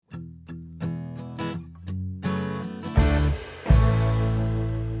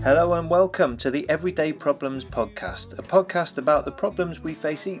Hello and welcome to the Everyday Problems podcast, a podcast about the problems we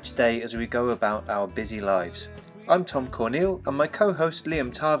face each day as we go about our busy lives. I'm Tom Cornell, and my co-host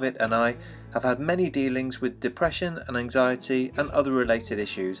Liam Tarvitt and I have had many dealings with depression and anxiety and other related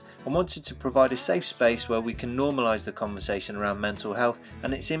issues, and wanted to provide a safe space where we can normalise the conversation around mental health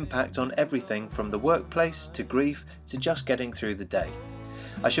and its impact on everything from the workplace to grief to just getting through the day.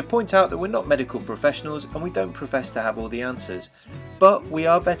 I should point out that we're not medical professionals and we don't profess to have all the answers, but we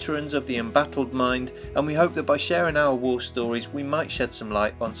are veterans of the embattled mind, and we hope that by sharing our war stories we might shed some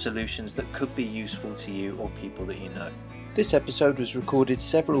light on solutions that could be useful to you or people that you know. This episode was recorded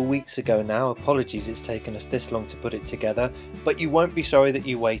several weeks ago now. Apologies it's taken us this long to put it together, but you won't be sorry that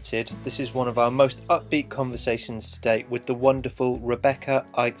you waited. This is one of our most upbeat conversations to date with the wonderful Rebecca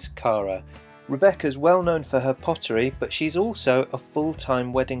Ickes Carra. Rebecca's well known for her pottery, but she's also a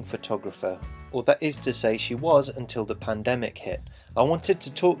full-time wedding photographer, or that is to say she was until the pandemic hit. I wanted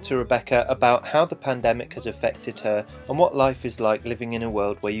to talk to Rebecca about how the pandemic has affected her and what life is like living in a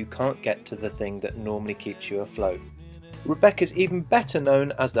world where you can't get to the thing that normally keeps you afloat. Rebecca's even better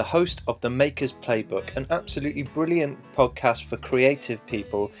known as the host of The Maker's Playbook, an absolutely brilliant podcast for creative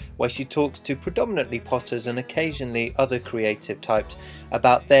people where she talks to predominantly potters and occasionally other creative types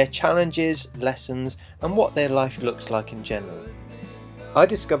about their challenges, lessons, and what their life looks like in general. I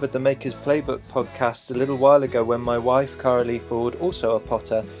discovered the Maker's Playbook podcast a little while ago when my wife, Cara Lee Ford, also a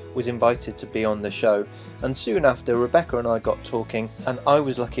potter, was invited to be on the show, and soon after Rebecca and I got talking, and I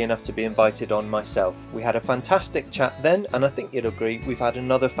was lucky enough to be invited on myself. We had a fantastic chat then, and I think you'll agree we've had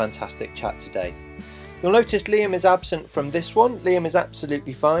another fantastic chat today. You'll notice Liam is absent from this one. Liam is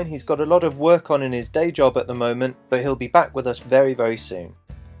absolutely fine. He's got a lot of work on in his day job at the moment, but he'll be back with us very, very soon.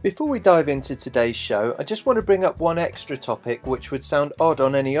 Before we dive into today's show, I just want to bring up one extra topic which would sound odd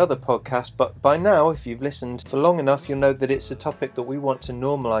on any other podcast, but by now, if you've listened for long enough, you'll know that it's a topic that we want to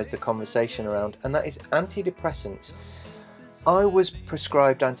normalise the conversation around, and that is antidepressants. I was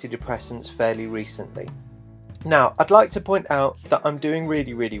prescribed antidepressants fairly recently. Now, I'd like to point out that I'm doing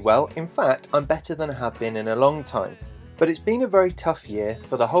really, really well. In fact, I'm better than I have been in a long time. But it's been a very tough year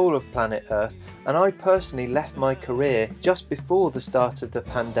for the whole of planet Earth, and I personally left my career just before the start of the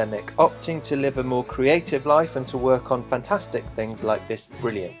pandemic, opting to live a more creative life and to work on fantastic things like this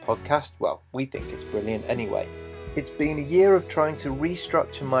brilliant podcast. Well, we think it's brilliant anyway. It's been a year of trying to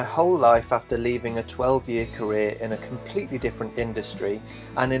restructure my whole life after leaving a 12-year career in a completely different industry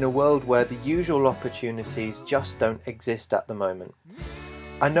and in a world where the usual opportunities just don't exist at the moment.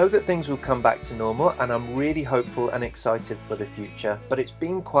 I know that things will come back to normal, and I'm really hopeful and excited for the future, but it's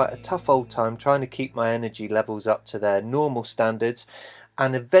been quite a tough old time trying to keep my energy levels up to their normal standards,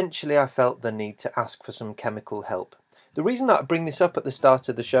 and eventually I felt the need to ask for some chemical help. The reason that I bring this up at the start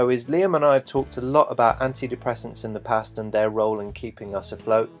of the show is Liam and I have talked a lot about antidepressants in the past and their role in keeping us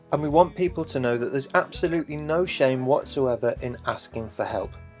afloat, and we want people to know that there's absolutely no shame whatsoever in asking for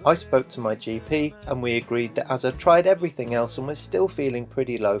help. I spoke to my GP and we agreed that as I tried everything else and was still feeling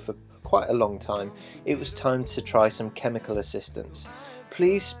pretty low for quite a long time, it was time to try some chemical assistance.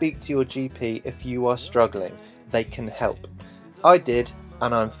 Please speak to your GP if you are struggling. They can help. I did,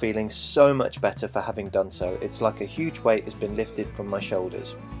 and I'm feeling so much better for having done so. It's like a huge weight has been lifted from my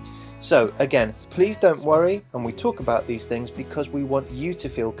shoulders. So again, please don't worry, and we talk about these things because we want you to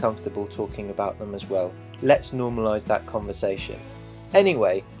feel comfortable talking about them as well. Let's normalise that conversation.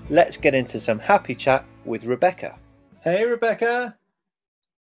 Anyway, let's get into some happy chat with Rebecca. Hey Rebecca,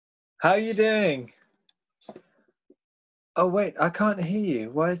 how are you doing? Oh wait, I can't hear you.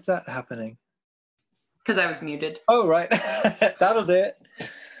 Why is that happening? Because I was muted. Oh right, that'll do it.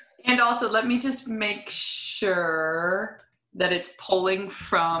 And also, let me just make sure that it's pulling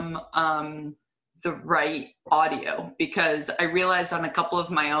from the right audio, because I realized on a couple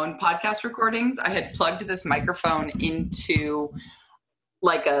of my own podcast recordings, I had plugged this microphone into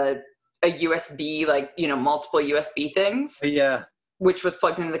like a USB, like, you know, multiple USB things. Yeah. Which was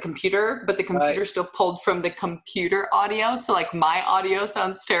plugged into the computer, but the computer still pulled from the computer audio. So like my audio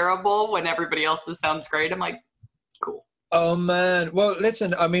sounds terrible when everybody else's sounds great. I'm like, cool. Oh man. Well,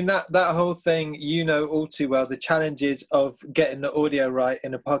 listen, I mean, that whole thing, you know all too well, the challenges of getting the audio right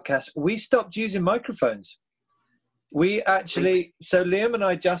in a podcast. We stopped using microphones. We actually, so Liam and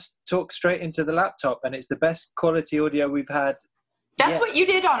I just talk straight into the laptop, and it's the best quality audio we've had. That's what you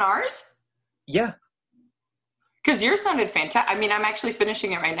did on ours? Yeah. Because yours sounded fantastic. I mean, I'm actually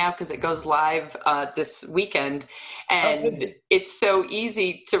finishing it right now because it goes live this weekend. And it's so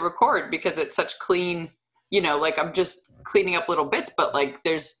easy to record because it's such clean, you know, like I'm just cleaning up little bits, but like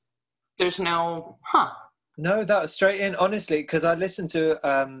there's no, No, that was straight in, honestly, because I listened to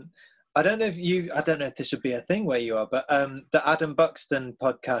I don't know if this would be a thing where you are, but the Adam Buxton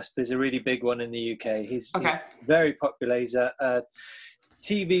podcast is a really big one in the UK. He's very popular. He's a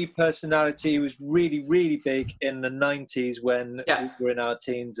TV personality. He was really, really big in the 90s when we were in our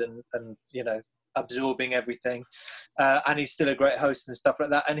teens and you know, absorbing everything. And he's still a great host and stuff like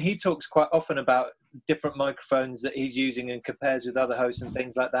that. And he talks quite often about different microphones that he's using and compares with other hosts and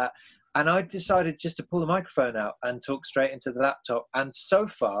things like that. And I decided just to pull the microphone out and talk straight into the laptop. And so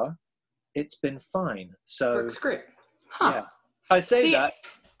far, it's been fine. So works great. Huh. Yeah, I say that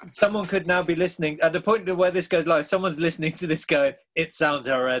someone could now be listening at the point where this goes live. Someone's listening to this going, "It sounds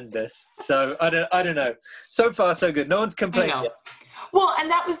horrendous." So I don't know. So far, so good. No one's complaining yet. Well,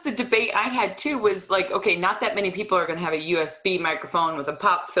 and that was the debate I had too. Was like, okay, not that many people are going to have a USB microphone with a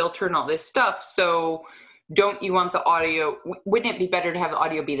pop filter and all this stuff. So don't you want the audio? Wouldn't it be better to have the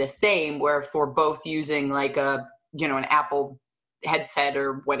audio be the same, where if we're both using like an Apple headset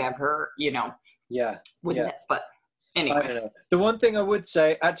or whatever, wouldn't it? But anyway, I don't know. The one thing I would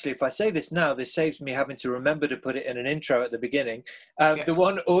say, actually, if I say this now, this saves me having to remember to put it in an intro at the beginning. The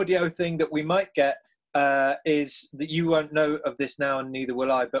one audio thing that we might get is that you won't know of this now, and neither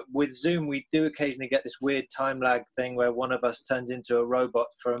will I, but with Zoom we do occasionally get this weird time lag thing where one of us turns into a robot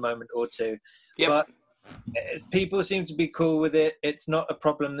for a moment or two. But people seem to be cool with it. It's not a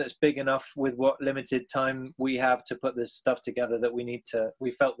problem that's big enough with what limited time we have to put this stuff together that we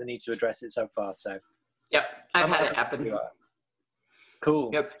felt the need to address it so far. So I've had it happen.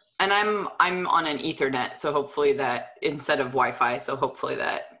 Cool. And I'm on an Ethernet, so hopefully that instead of Wi-Fi, so hopefully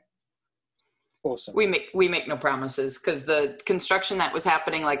that awesome. We make no promises, because the construction that was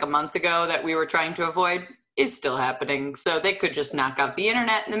happening like a month ago that we were trying to avoid is still happening. So they could just knock out the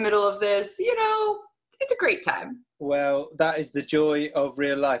internet in the middle of this, it's a great time. Well, that is the joy of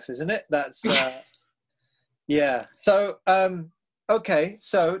real life, isn't it? That's yeah. So okay,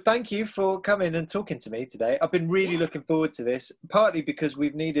 so thank you for coming and talking to me today. I've been really looking forward to this, partly because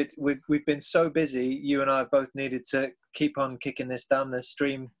we've been so busy. You and I have both needed to keep on kicking this down the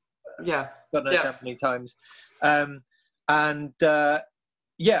stream. God knows how many times. I've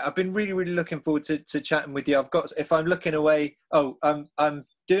been really, really looking forward to chatting with you. If I'm looking away, I'm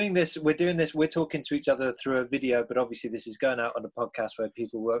doing this. We're talking to each other through a video, but obviously this is going out on a podcast where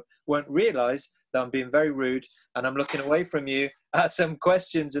people won't realize that I'm being very rude and I'm looking away from you at some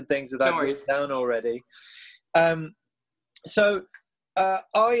questions and things that I've written down already.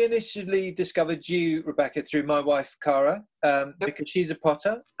 I initially discovered you, Rebecca, through my wife, Cara, because she's a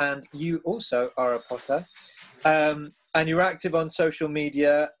potter and you also are a potter. And you're active on social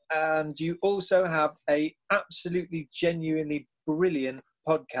media, and you also have a absolutely genuinely brilliant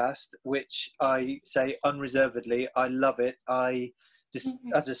podcast, which I say unreservedly, I love it.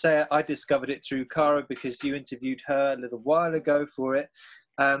 As I say, I discovered it through Cara because you interviewed her a little while ago for it.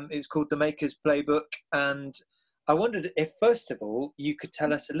 It's called The Maker's Playbook, and I wondered if, first of all, you could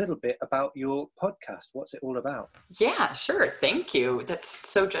tell us a little bit about your podcast. What's it all about? Yeah, sure. Thank you. That's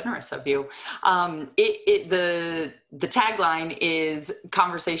so generous of you. The tagline is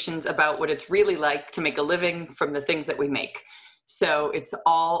conversations about what it's really like to make a living from the things that we make. So it's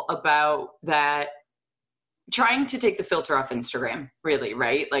all about that, trying to take the filter off Instagram, really,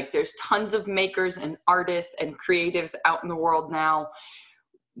 right? Like there's tons of makers and artists and creatives out in the world now,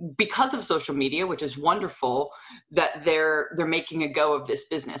 because of social media, which is wonderful, that they're making a go of this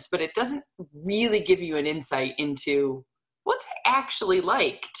business, but it doesn't really give you an insight into what's it actually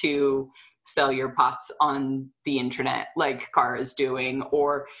like to sell your pots on the internet like Cara is doing,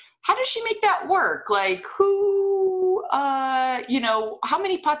 or how does she make that work? Like how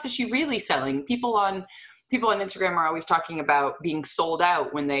many pots is she really selling? People on Instagram are always talking about being sold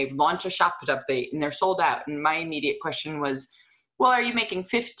out when they launch a shop update and they're sold out. And my immediate question was, well, are you making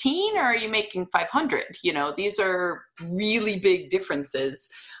 15 or are you making 500? These are really big differences.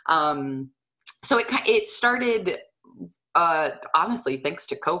 So it started, honestly, thanks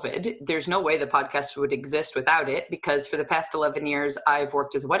to COVID. There's no way the podcast would exist without it, because for the past 11 years, I've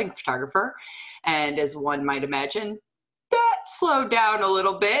worked as a wedding photographer. And as one might imagine, that slowed down a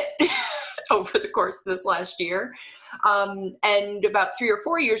little bit over the course of this last year. And about 3 or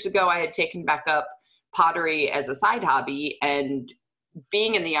 4 years ago, I had taken back up pottery as a side hobby. And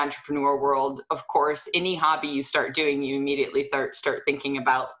being in the entrepreneur world, of course, any hobby you start doing, you immediately start thinking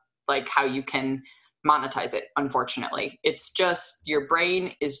about like how you can monetize it. Unfortunately, it's just, your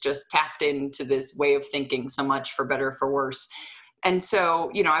brain is just tapped into this way of thinking so much, for better or for worse. And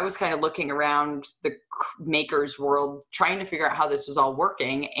so, I was kind of looking around the makers world, trying to figure out how this was all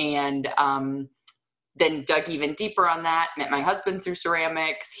working. And then dug even deeper on that, met my husband through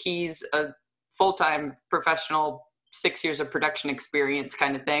ceramics. He's a full-time professional 6 years of production experience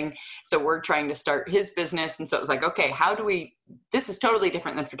kind of thing. So we're trying to start his business. And so it was like, okay, this is totally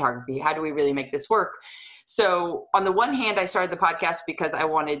different than photography. How do we really make this work? So on the one hand, I started the podcast because I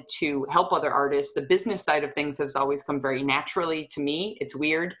wanted to help other artists. The business side of things has always come very naturally to me. It's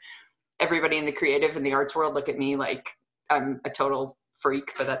weird. Everybody in the creative and the arts world look at me like I'm a total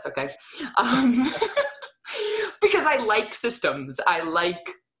freak, but that's okay. Because I like systems. I like,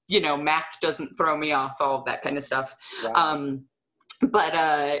 math doesn't throw me off, all of that kind of stuff. Wow.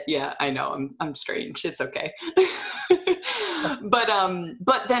 Yeah, I know I'm strange. It's okay.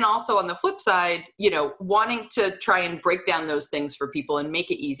 But then also on the flip side, wanting to try and break down those things for people and make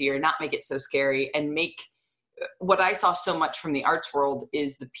it easier, not make it so scary, and make what I saw so much from the arts world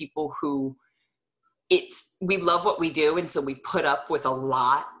is the people who we love what we do. And so we put up with a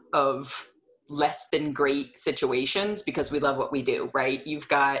lot of less than great situations because we love what we do, right?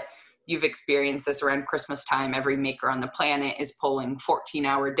 You've experienced this around Christmas time. Every maker on the planet is pulling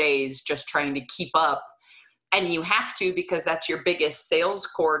 14-hour days just trying to keep up. And you have to, because that's your biggest sales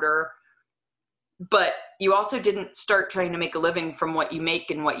quarter. But you also didn't start trying to make a living from what you make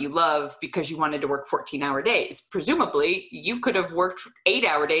and what you love because you wanted to work 14-hour days. Presumably, you could have worked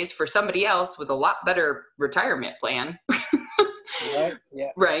 8-hour days for somebody else with a lot better retirement plan. Right.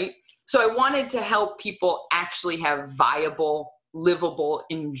 Yeah. Right. So I wanted to help people actually have viable, livable,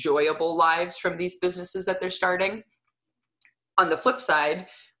 enjoyable lives from these businesses that they're starting. On the flip side,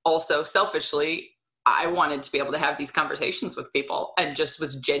 also selfishly, I wanted to be able to have these conversations with people and just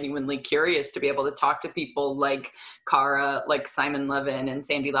was genuinely curious to be able to talk to people like Carra, like Simon Levin and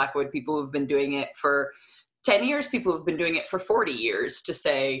Sandy Lockwood, people who've been doing it for 10 years, people who've been doing it for 40 years to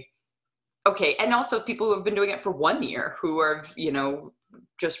say, okay. And also people who have been doing it for 1 year who are,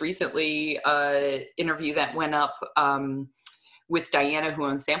 just recently interview that went up with Diana, who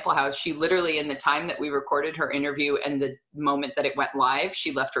owns Sample House. She literally, in the time that we recorded her interview and the moment that it went live,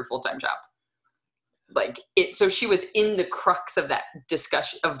 she left her full-time job. So she was in the crux of that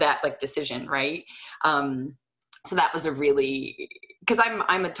discussion, of that decision. Right. So that was because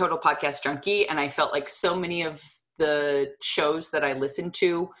I'm a total podcast junkie, and I felt like so many of the shows that I listened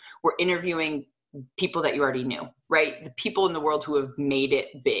to were interviewing people that you already knew, right? The people in the world who have made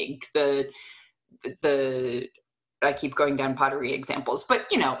it big, I keep going down pottery examples, but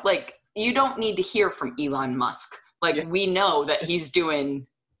you don't need to hear from Elon Musk. We know that he's doing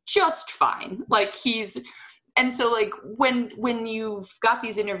just fine. And so when you've got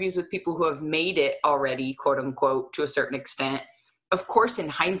these interviews with people who have made it already, quote unquote, to a certain extent, of course, in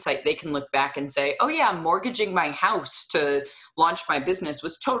hindsight, they can look back and say, oh yeah, mortgaging my house to launch my business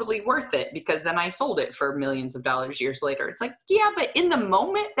was totally worth it because then I sold it for millions of dollars years later. It's like, yeah, but in the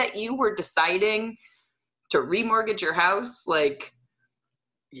moment that you were deciding to remortgage your house,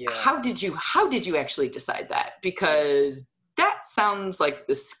 how did you actually decide that? Because that sounds like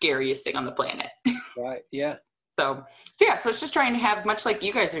the scariest thing on the planet. Right. Yeah. So it's just trying to have, much like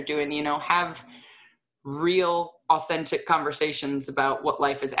you guys are doing, have real, authentic conversations about what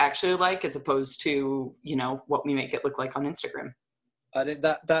life is actually like, as opposed to, what we make it look like on Instagram. I think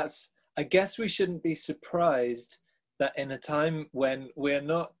I guess we shouldn't be surprised that in a time when we're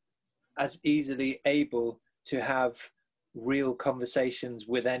not as easily able to have real conversations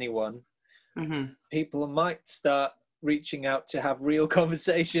with anyone, mm-hmm. people might start reaching out to have real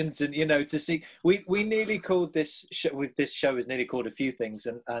conversations and to see. We nearly called this show is nearly called a few things,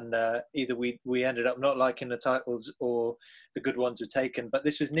 and either we ended up not liking the titles or the good ones were taken, but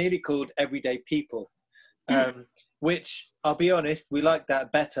this was nearly called Everyday People, which I'll be honest, we liked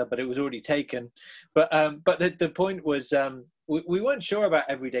that better, but it was already taken. But the point was we weren't sure about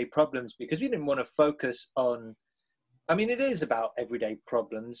everyday problems because we didn't want to focus on, I mean, it is about everyday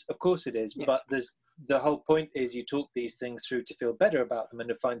problems, of course it is, but the whole point is you talk these things through to feel better about them and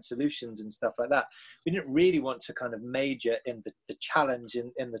to find solutions and stuff like that. We didn't really want to kind of major in the challenge,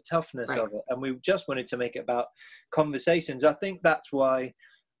 in the toughness of it. And we just wanted to make it about conversations. I think that's why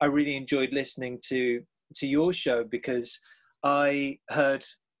I really enjoyed listening to your show, because I heard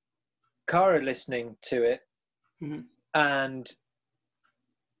Carra listening to it, mm-hmm. and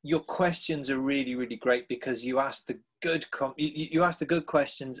your questions are really, really great because you asked the good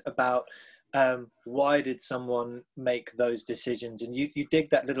questions about why did someone make those decisions, and you dig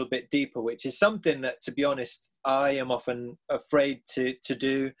that little bit deeper, which is something that, to be honest, I am often afraid to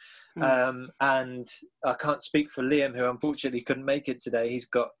do. And I can't speak for Liam, who unfortunately couldn't make it today. He's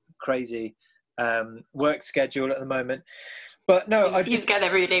got crazy work schedule at the moment, but no, he's got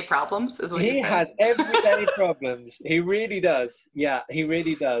everyday problems, is what he has. Everyday problems. He really does. Yeah, he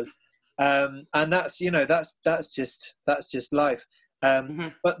really does. And that's just life.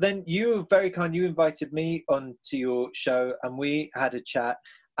 But then you were very kind. You invited me onto your show and we had a chat.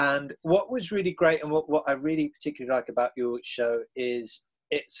 And what was really great and what I really particularly like about your show is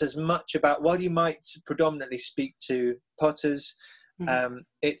it's as much about, while you might predominantly speak to potters,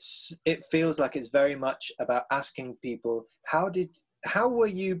 it feels like it's very much about asking people, how were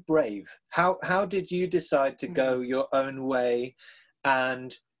you brave? How did you decide to go your own way?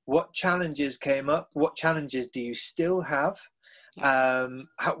 And what challenges came up? What challenges do you still have?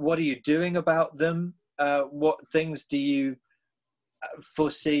 What are you doing about them? What things do you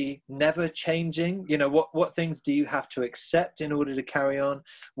foresee never changing? You know, what things do you have to accept in order to carry on?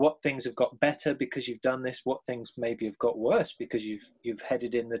 What things have got better because you've done this? What things maybe have got worse because you've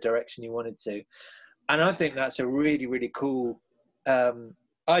headed in the direction you wanted to? And I think that's a really, really cool.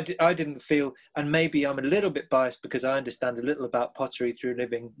 I didn't feel, and maybe I'm a little bit biased because I understand a little about pottery through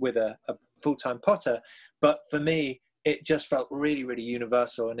living with a full-time potter, but for me it just felt really, really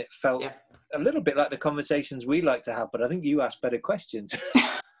universal, and it felt a little bit like the conversations we like to have, but I think you asked better questions.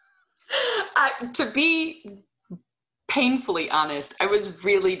 To be painfully honest, I was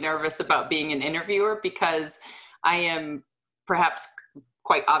really nervous about being an interviewer because I am perhaps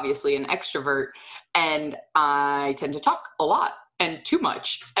quite obviously an extrovert, and I tend to talk a lot and too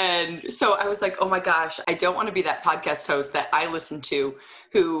much. And so I was like, oh my gosh, I don't want to be that podcast host that I listen to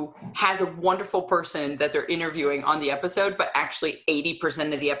who has a wonderful person that they're interviewing on the episode, but actually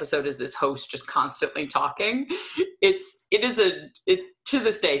 80% of the episode is this host just constantly talking. It to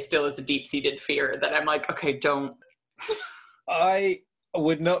this day still is a deep-seated fear that I'm like, okay, don't. I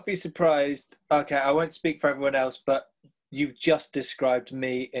would not be surprised. Okay, I won't speak for everyone else, but you've just described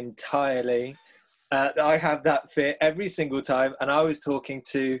me entirely. I have that fear every single time. And I was talking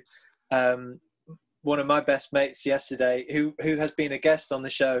to one of my best mates yesterday who has been a guest on the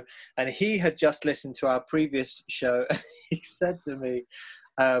show, and he had just listened to our previous show. And he said to me,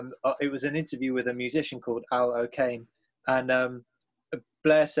 it was an interview with a musician called Al O'Kane. And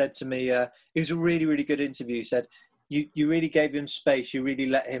Blair said to me, it was a really, really good interview. He said, you really gave him space. You really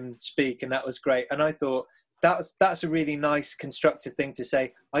let him speak. And that was great. And I thought, that's a really nice, constructive thing to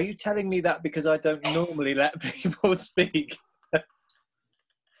say. Are you telling me that because I don't normally let people speak?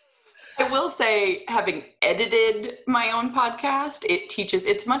 I will say, having edited my own podcast,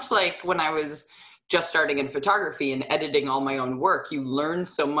 it's much like when I was just starting in photography and editing all my own work. You learn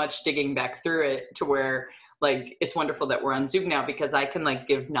so much digging back through it to where, like, it's wonderful that we're on Zoom now because I can like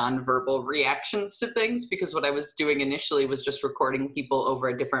give nonverbal reactions to things, because what I was doing initially was just recording people over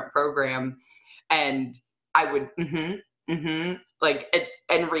a different program, and I would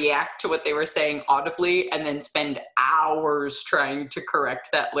and react to what they were saying audibly, and then spend hours trying to correct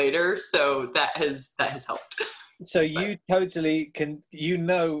that later. So that has helped. So you totally can,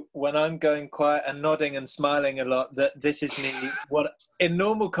 when I'm going quiet and nodding and smiling a lot, that this is me. What in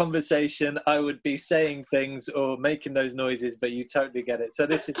normal conversation I would be saying things or making those noises, but you totally get it. So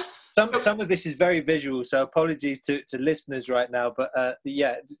this is some of this is very visual. So apologies to listeners right now, but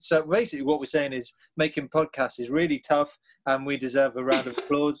So basically, what we're saying is making podcasts is really tough, and we deserve a round of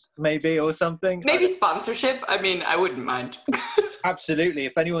applause, maybe, or something. Maybe sponsorship. I mean, I wouldn't mind. Absolutely.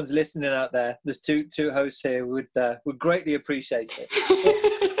 If anyone's listening out there, there's two hosts here would greatly appreciate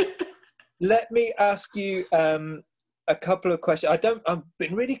it. Let me ask you a couple of questions. I've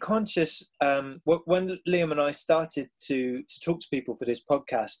been really conscious when Liam and I started to talk to people for this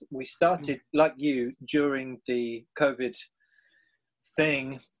podcast. We started like you during the COVID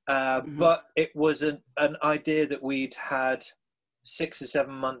thing, but it was an idea that we'd had 6 or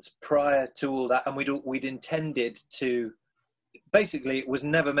 7 months prior to all that, and we'd intended to. Basically, it was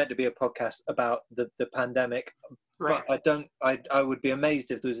never meant to be a podcast about the pandemic. Right. But I would be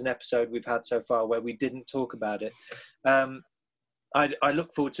amazed if there was an episode we've had so far where we didn't talk about it. I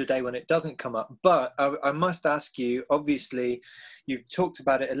look forward to a day when it doesn't come up. But I must ask you, obviously, you've talked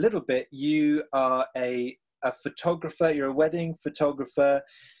about it a little bit. You are a photographer. You're a wedding photographer.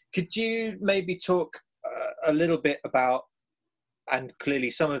 Could you maybe talk a little bit about, and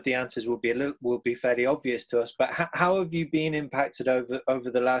clearly some of the answers will be fairly obvious to us, but how have you been impacted over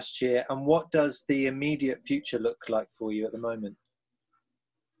the last year, and what does the immediate future look like for you at the moment?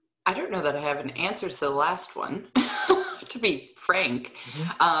 I don't know that I have an answer to the last one, to be frank.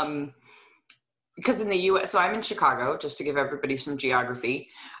 Because in the US, so I'm in Chicago, just to give everybody some geography.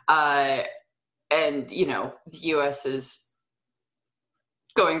 And, the US is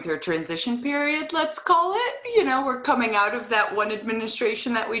going through a transition period, let's call it. We're coming out of that one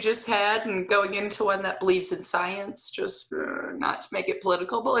administration that we just had and going into one that believes in science, just not to make it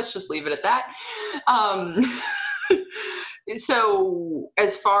political, but let's just leave it at that. So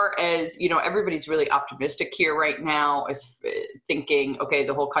as far as, everybody's really optimistic here right now, is thinking, okay,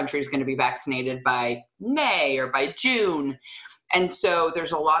 the whole country is going to be vaccinated by May or by June. And so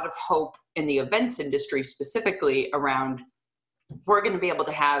there's a lot of hope in the events industry specifically around, we're going to be able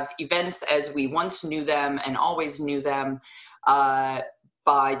to have events as we once knew them and always knew them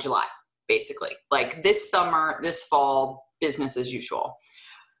by July, basically. Like this summer, this fall, business as usual.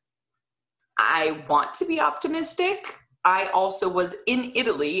 I want to be optimistic. I also was in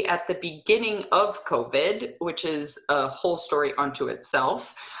Italy at the beginning of COVID, which is a whole story unto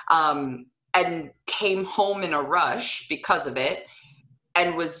itself, and came home in a rush because of it,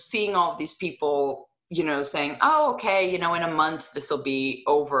 and was seeing all of these people, saying, oh, okay, in a month, this will be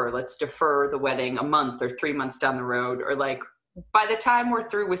over. Let's defer the wedding a month or 3 months down the road. Or like, by the time we're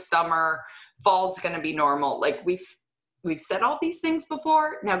through with summer, fall's going to be normal. Like we've said all these things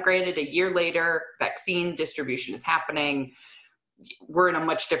before. Now, granted, a year later, vaccine distribution is happening. We're in a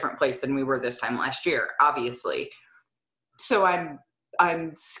much different place than we were this time last year, obviously. So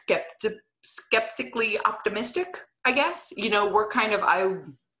I'm skeptically optimistic, I guess. We're kind of,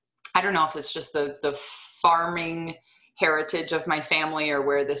 I don't know if it's just the farming heritage of my family or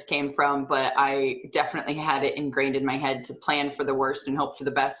where this came from, but I definitely had it ingrained in my head to plan for the worst and hope for the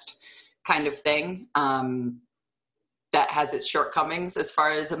best kind of thing. That has its shortcomings as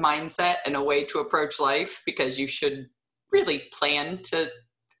far as a mindset and a way to approach life, because you should really plan to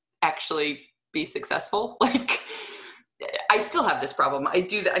actually be successful. Like, I still have this problem. I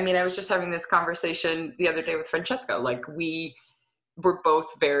do that. I mean, I was just having this conversation the other day with Francesca. Like, we're both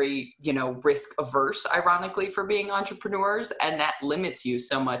very, risk averse, ironically, for being entrepreneurs. And that limits you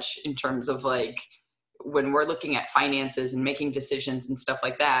so much in terms of like, when we're looking at finances and making decisions and stuff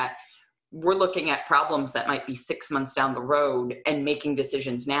like that, we're looking at problems that might be 6 months down the road and making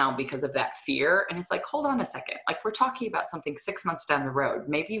decisions now because of that fear. And it's like, hold on a second. Like, we're talking about something 6 months down the road.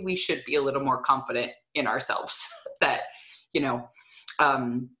 Maybe we should be a little more confident in ourselves that,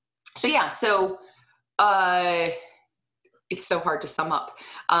 so yeah. So, it's so hard to sum up.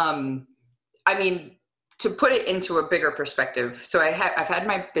 I mean, to put it into a bigger perspective. So I've had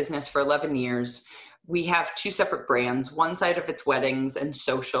my business for 11 years. We have two separate brands. One side of it's weddings and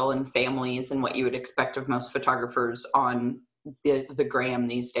social and families and what you would expect of most photographers on the gram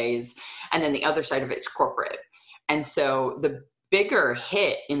these days. And then the other side of it's corporate. And so the bigger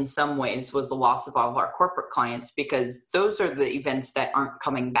hit in some ways was the loss of all of our corporate clients, because those are the events that aren't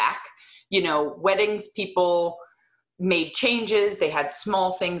coming back. Weddings, people made changes. They had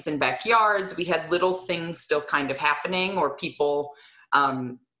small things in backyards. We had little things still kind of happening, or people,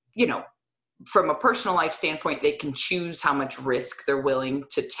 from a personal life standpoint, they can choose how much risk they're willing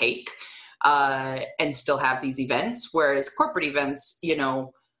to take and still have these events. Whereas corporate events,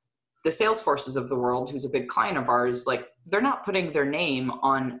 the sales forces of the world, who's a big client of ours, like, they're not putting their name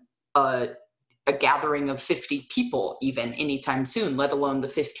on a gathering of 50 people even anytime soon, let alone the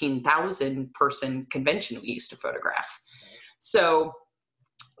 15,000 person convention we used to photograph. So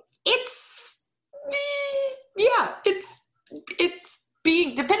it's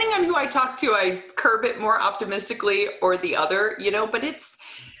being, depending on who I talk to, I curb it more optimistically or the other, but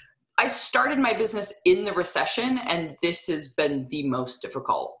I started my business in the recession, and this has been the most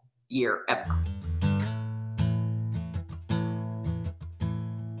difficult year ever.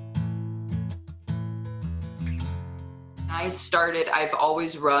 I've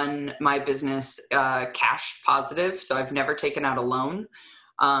always run my business cash positive, so I've never taken out a loan.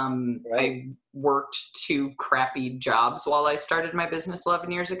 Right. I worked 2 crappy jobs while I started my business 11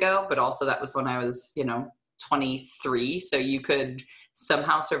 years ago, but also that was when I was, 23. So you could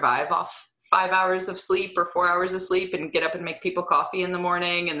somehow survive off 5 hours of sleep or 4 hours of sleep and get up and make people coffee in the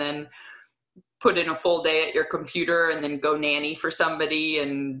morning, and then put in a full day at your computer, and then go nanny for somebody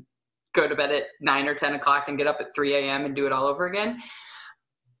and go to bed at 9 or 10 o'clock and get up at 3 a.m. and do it all over again.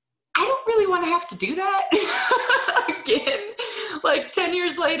 I don't really want to have to do that again. Like 10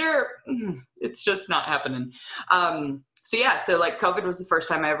 years later, it's just not happening. So like COVID was the first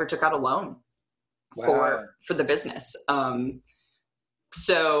time I ever took out a loan for the business.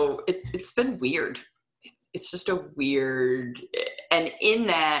 So it's been weird. It's just a weird, and in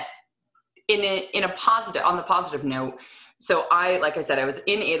that, in a positive, on the positive note, so like I said, I was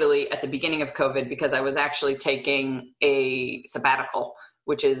in Italy at the beginning of COVID because I was actually taking a sabbatical,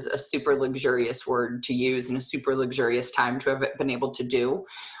 which is a super luxurious word to use and a super luxurious time to have been able to do.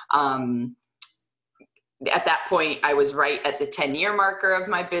 At that point, I was right at the 10-year marker of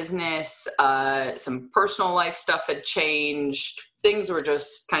my business. Some personal life stuff had changed. Things were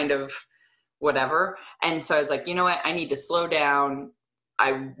just kind of whatever. And so I was like, you know what? I need to slow down.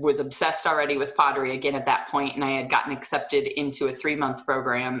 I was obsessed already with pottery again at that point, and I had gotten accepted into a 3-month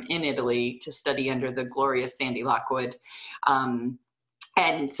program in Italy to study under the glorious Sandy Lockwood.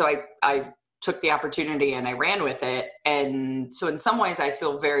 And so I took the opportunity and I ran with it. And so in some ways I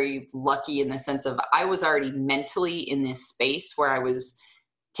feel very lucky in the sense of I was already mentally in this space where I was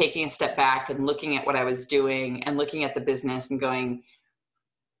taking a step back and looking at what I was doing and looking at the business and going,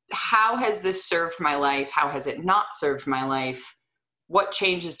 how has this served my life? How has it not served my life? What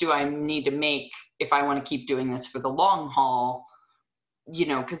changes do I need to make if I want to keep doing this for the long haul? You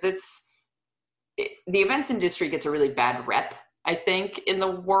know, because the events industry gets a really bad rep, I think, in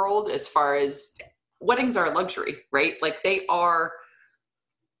the world, as far as weddings are a luxury, right? Like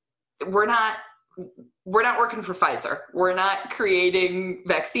we're not working for Pfizer. We're not creating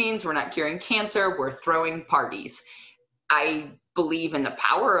vaccines. We're not curing cancer. We're throwing parties. I believe in the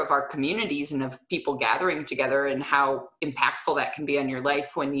power of our communities and of people gathering together and how impactful that can be on your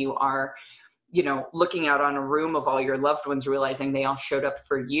life when you are, you know, looking out on a room of all your loved ones, realizing they all showed up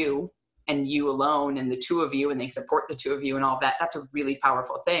for you and you alone and the two of you, and they support the two of you and all that. That's a really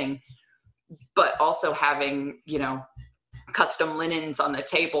powerful thing. But also having, you know, custom linens on the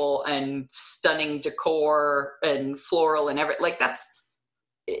table and stunning decor and floral and everything, like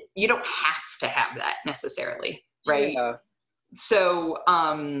you don't have to have that necessarily. Right. Yeah. So,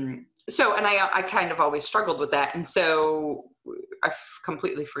 and I kind of always struggled with that. And so I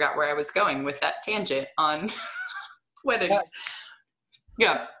completely forgot where I was going with that tangent on weddings.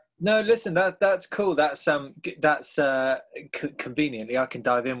 Yeah. No, listen, that's cool. That's conveniently I can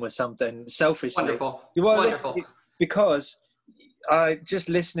dive in with something selfishly. Wonderful. Well, Wonderful. Because I just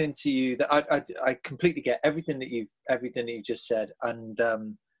listening to you, that I completely get everything that you just said, and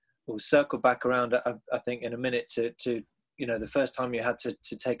we'll circle back around. I think in a minute to you know, the first time you had to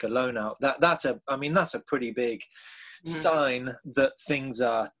take a loan out. That's a pretty big sign that things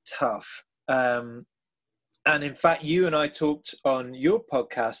are tough. And in fact, you and I talked on your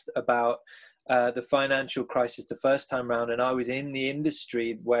podcast about the financial crisis the first time round, and I was in the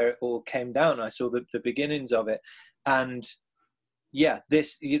industry where it all came down. I saw the beginnings of it. And yeah,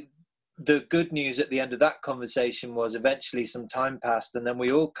 the good news at the end of that conversation was eventually some time passed, and then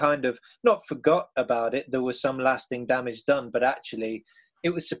we all kind of not forgot about it. There was some lasting damage done, but actually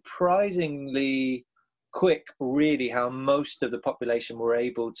it was surprisingly quick, really, how most of the population were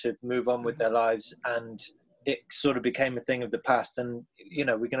able to move on with their lives, and it sort of became a thing of the past. And you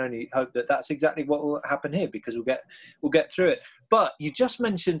know, we can only hope that that's exactly what will happen here, because we'll get through it. But you just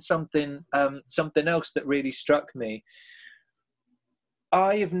mentioned something else that really struck me.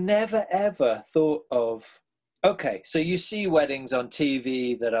 I have never ever thought of, okay, so you see weddings on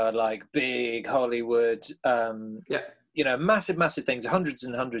TV that are like big Hollywood, you know, massive things, hundreds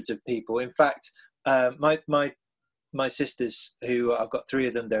and hundreds of people. In fact, my sisters, who I've got 3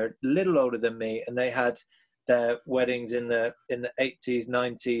 of them, they're a little older than me, and they had their weddings in the 80s,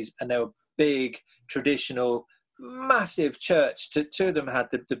 90s, and they were big, traditional, massive church. 2 of them had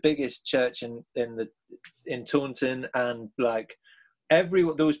the biggest church in Taunton, and like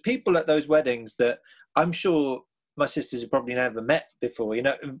there was people at those weddings that I'm sure my sisters have probably never met before, you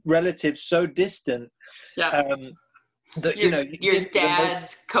know, relatives so distant. Yeah. That your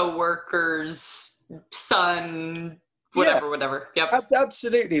dad's co-worker's son, whatever. Yep.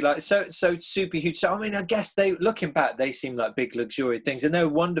 Absolutely. Like so super huge. So I mean, I guess looking back, they seem like big luxurious things, and they're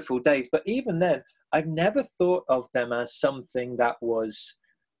wonderful days. But even then, I've never thought of them as something that was,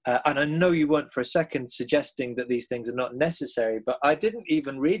 and I know you weren't for a second suggesting that these things are not necessary, but I didn't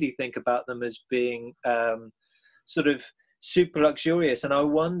even really think about them as being sort of super luxurious. And I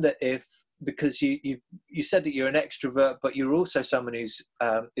wonder if, because you said that you're an extrovert, but you're also someone who's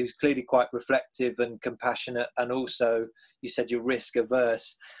clearly quite reflective and compassionate, and also you said you're risk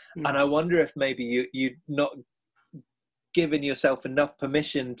averse. And I wonder if maybe you're not giving yourself enough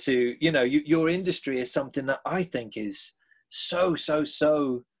permission to, you know, your industry is something that I think is so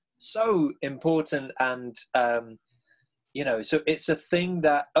important, and you know, so it's a thing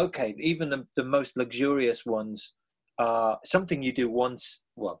that, okay, even the most luxurious ones are something you do once,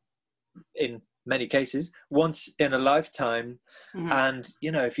 well, in many cases once in a lifetime. And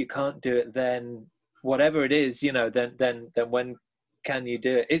you know, if you can't do it, then whatever it is, you know, then when can you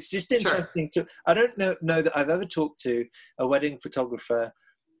do it? It's just interesting. Sure. I don't know that I've ever talked to a wedding photographer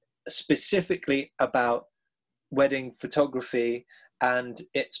specifically about wedding photography and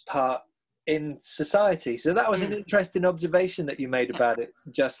its part in society. So that was an interesting observation that you made about it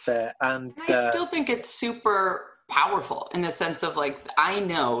just there. And I still think it's super powerful in the sense of, like, I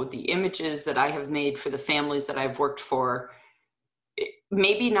know the images that I have made for the families that I've worked for,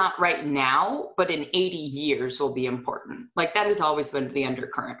 maybe not right now, but in 80 years will be important. Like that has always been the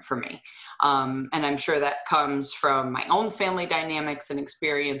undercurrent for me. And I'm sure that comes from my own family dynamics and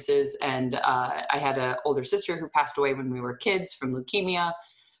experiences. And I had an older sister who passed away when we were kids from leukemia,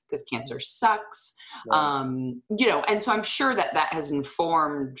 because cancer sucks. Right. And so I'm sure that has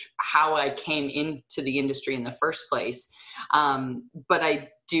informed how I came into the industry in the first place. But I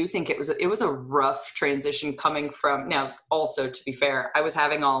do think it was a rough transition coming from, now also to be fair, I was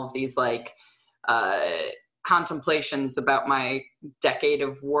having all of these like contemplations about my decade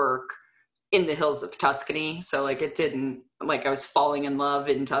of work in the hills of Tuscany. So like it didn't, like I was falling in love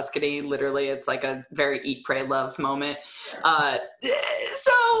in Tuscany. Literally, it's like a very eat, pray, love moment.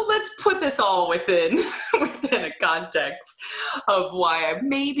 So let's put this all within a context of why I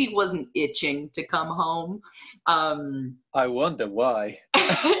maybe wasn't itching to come home. I wonder why.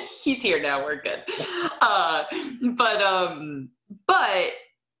 He's here now. We're good. But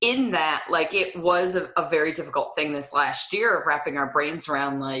in that, like, it was a very difficult thing this last year of wrapping our brains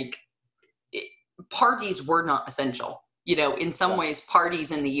around, like, parties were not essential. In some ways,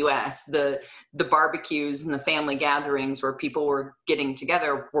 parties in the US, the barbecues and the family gatherings where people were getting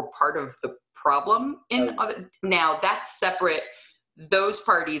together were part of the problem now that's separate. Those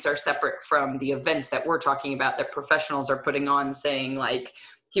parties are separate from the events that we're talking about that professionals are putting on, saying like,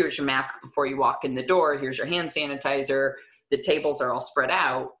 here's your mask before you walk in the door. Here's your hand sanitizer. The tables are all spread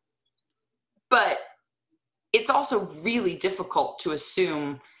out. But it's also really difficult to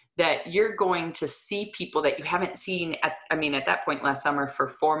assume that you're going to see people that you haven't seen at that point last summer for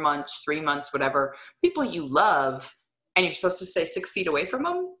 4 months, 3 months, whatever, people you love, and you're supposed to stay 6 feet away from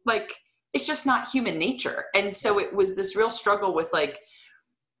them. Like, it's just not human nature. And so it was this real struggle with like,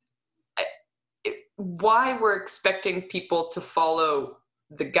 why we're expecting people to follow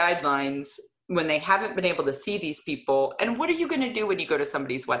the guidelines when they haven't been able to see these people. And what are you going to do when you go to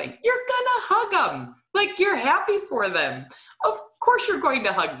somebody's wedding? You're going to hug them. Like, you're happy for them. Of course you're going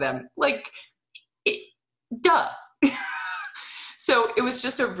to hug them. Like, duh. So it was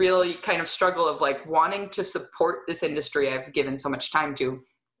just a really kind of struggle of like wanting to support this industry I've given so much time to.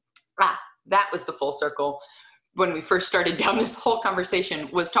 That was the full circle. When we first started down this whole conversation,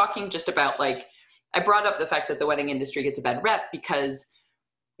 was talking just about like, I brought up the fact that the wedding industry gets a bad rep because,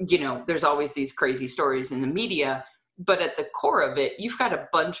 there's always these crazy stories in the media, but at the core of it, you've got a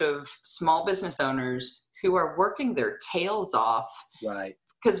bunch of small business owners who are working their tails off. Right.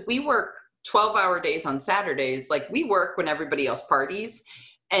 Because we work 12-hour days on Saturdays. Like, we work when everybody else parties.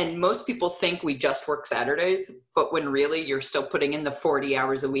 And most people think we just work Saturdays, but when really you're still putting in the 40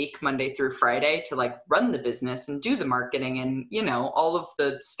 hours a week, Monday through Friday, to like run the business and do the marketing and, all of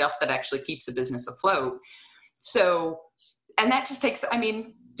the stuff that actually keeps a business afloat. So, and that just takes,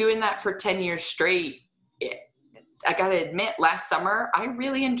 doing that for 10 years straight, I got to admit, last summer, I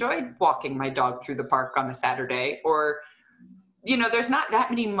really enjoyed walking my dog through the park on a Saturday. Or, there's not that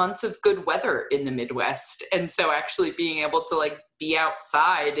many months of good weather in the Midwest. And so actually being able to like be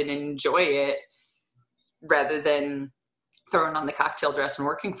outside and enjoy it rather than throwing on the cocktail dress and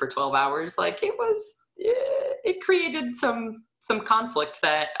working for 12 hours, like it created some conflict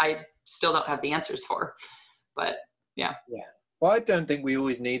that I still don't have the answers for. But yeah. Well, I don't think we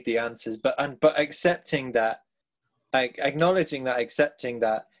always need the answers, but accepting that, like acknowledging that, accepting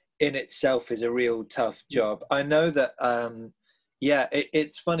that in itself is a real tough job. I know that,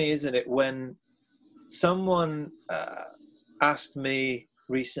 it's funny, isn't it? When someone asked me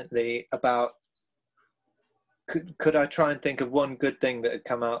recently about, could I try and think of one good thing that had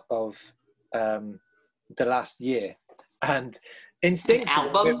come out of the last year? And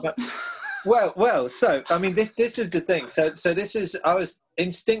instinctively, well, so, this is the thing. So I was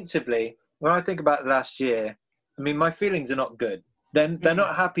instinctively, when I think about the last year, my feelings are not good. They're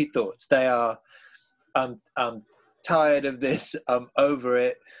not happy thoughts. They are, I'm tired of this. I'm over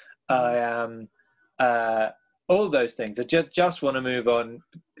it. I am, all those things. I just want to move on.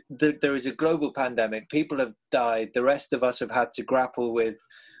 There is a global pandemic. People have died. The rest of us have had to grapple with,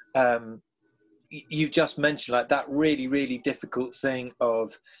 you just mentioned like that really, really difficult thing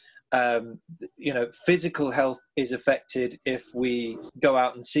of, physical health is affected if we go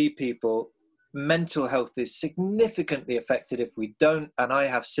out and see people. Mental health is significantly affected if we don't. And I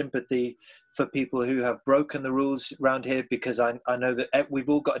have sympathy for people who have broken the rules around here, because I know that we've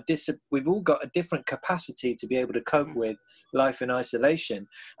all got a different capacity to be able to cope with life in isolation.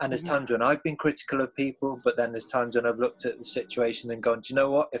 And there's times when I've been critical of people, but then there's times when I've looked at the situation and gone, do you know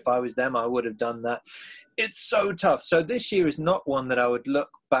what? If I was them, I would have done that. It's so tough. So this year is not one that I would look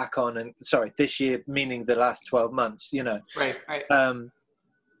back on and, this year meaning the last 12 months, Right.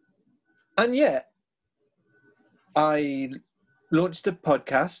 And yet I launched a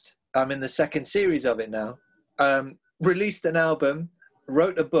podcast. I'm in the second series of it now. Released an album,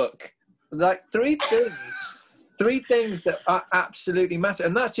 wrote a book. Like three things that are absolutely massive.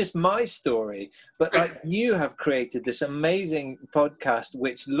 And that's just my story. But like, you have created this amazing podcast,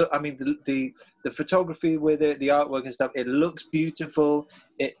 which the photography with it, the artwork and stuff, it looks beautiful.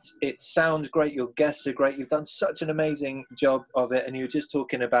 It sounds great. Your guests are great. You've done such an amazing job of it. And you were just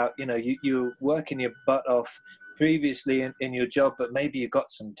talking about, you're working your butt off previously in your job, but maybe you got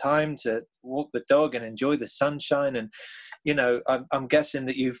some time to walk the dog and enjoy the sunshine. And I'm guessing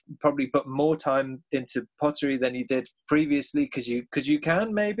that you've probably put more time into pottery than you did previously because you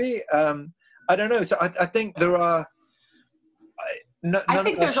can, maybe. I don't know. So I think there are. I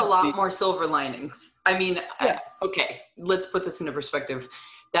think there's a lot more silver linings. I mean, yeah. Okay, let's put this into perspective.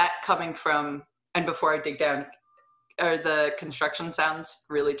 That coming from, and before I dig down, are the construction sounds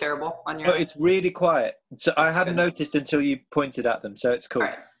really terrible on your No, it's really quiet. So I hadn't noticed until you pointed at them. So it's cool. All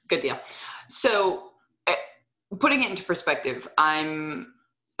right, good deal. So putting it into perspective, I'm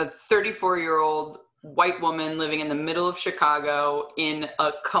a 34-year-old white woman living in the middle of Chicago in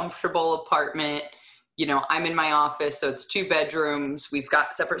a comfortable apartment. I'm in my office, so it's 2 bedrooms. We've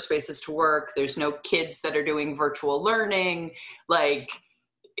got separate spaces to work. There's no kids that are doing virtual learning. Like,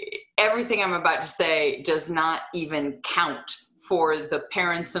 everything I'm about to say does not even count for the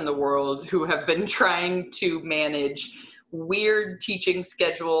parents in the world who have been trying to manage weird teaching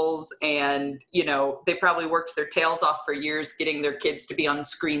schedules, and they probably worked their tails off for years getting their kids to be on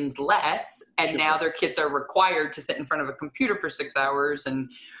screens less, and now their kids are required to sit in front of a computer for 6 hours,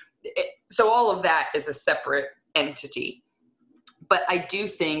 and so all of that is a separate entity. But I do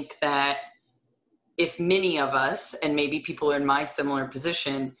think that if many of us, and maybe people in my similar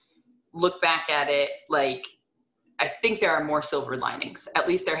position, look back at it, like, I think there are more silver linings. At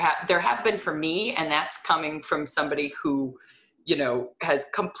least there have been for me, and that's coming from somebody who, has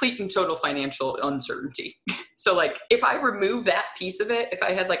complete and total financial uncertainty. So like, if I remove that piece of it, if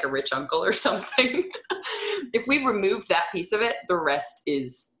I had like a rich uncle or something, if we remove that piece of it, the rest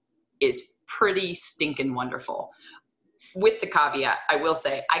is pretty stinking wonderful. With the caveat, I will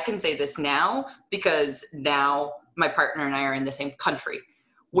say, I can say this now because now my partner and I are in the same country.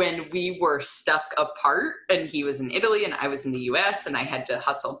 When we were stuck apart and he was in Italy and I was in the US and I had to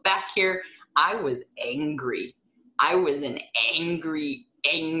hustle back here, I was angry. I was an angry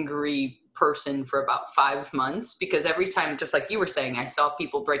person for about 5 months because every time, just like you were saying, I saw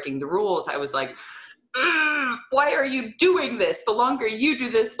people breaking the rules, I was like, why are you doing this? The longer you do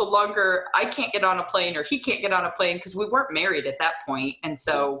this, the longer I can't get on a plane or he can't get on a plane, because we weren't married at that point. And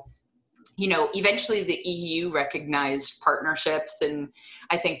so, eventually the EU recognized partnerships, and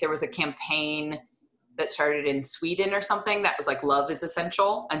I think there was a campaign that started in Sweden or something that was like, love is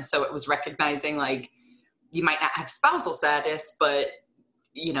essential. And so it was recognizing, like, you might not have spousal status, but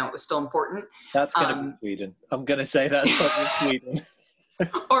it was still important. That's going to be Sweden. I'm going to say that's probably Sweden.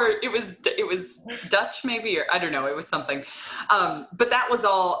 Or it was Dutch maybe, or I don't know, it was something. But that was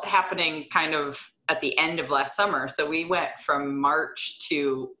all happening kind of at the end of last summer. So we went from March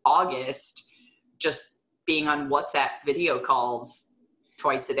to August just being on WhatsApp video calls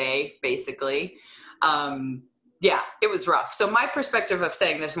twice a day, basically. Yeah, it was rough. So my perspective of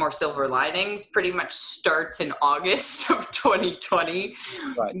saying there's more silver linings pretty much starts in August of 2020,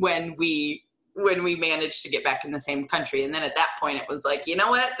 right, when we managed to get back in the same country. And then at that point it was like, you know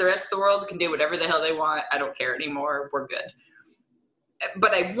what? The rest of the world can do whatever the hell they want. I don't care anymore. We're good.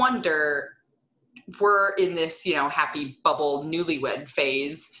 But I wonder, we're in this, happy bubble newlywed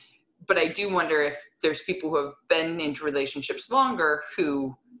phase. But I do wonder if there's people who have been into relationships longer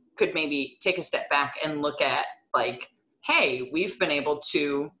who could maybe take a step back and look at, like, hey, we've been able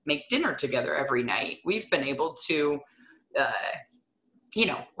to make dinner together every night. We've been able to,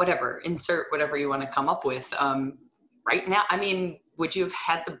 whatever, insert whatever you want to come up with. Right now, I mean, would you have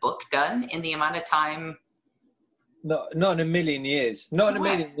had the book done in the amount of time? No, not in a million years. Not in a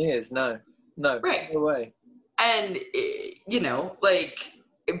million years, no. Right. No way. And, like,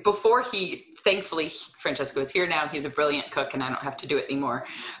 before thankfully, Francesco is here now. He's a brilliant cook and I don't have to do it anymore.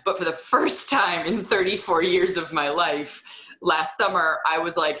 But for the first time in 34 years of my life, last summer, I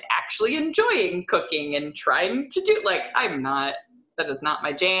was like actually enjoying cooking and trying to do, like, that is not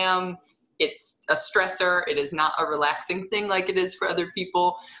my jam. It's a stressor. It is not a relaxing thing like it is for other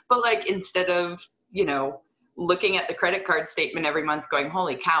people. But like, instead of, looking at the credit card statement every month going,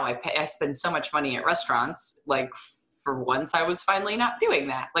 holy cow, I spend so much money at restaurants, like, for once I was finally not doing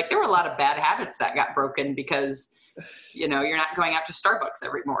that. Like, there were a lot of bad habits that got broken because, you're not going out to Starbucks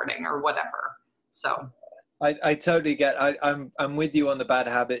every morning or whatever. So I totally get. I'm with you on the bad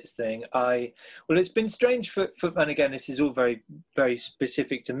habits thing. It's been strange for and again, this is all very very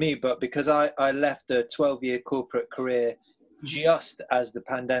specific to me, but because I left a 12-year corporate career just as the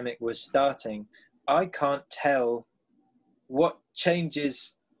pandemic was starting, I can't tell what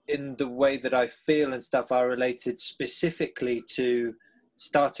changes in the way that I feel and stuff are related specifically to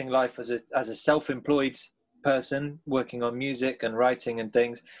starting life as a self-employed person working on music and writing and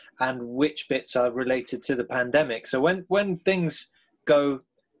things, and which bits are related to the pandemic. So when things go,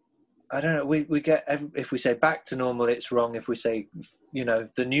 I don't know, we get, if we say back to normal, it's wrong. If we say,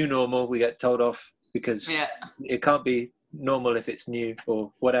 the new normal, we get told off because it can't be normal if it's new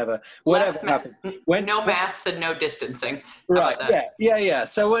or whatever happens. No masks and no distancing. How right. about that? Yeah.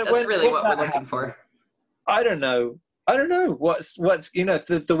 So that's really what we're looking for. I don't know what's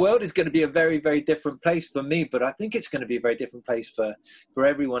the world is going to be a very very different place for me, but I think it's going to be a very different place for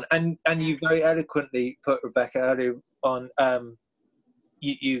everyone. And you very eloquently put, Rebecca, earlier on,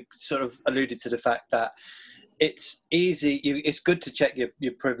 you sort of alluded to the fact that it's easy, it's good to check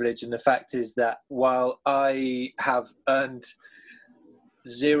your privilege, and the fact is that while I have earned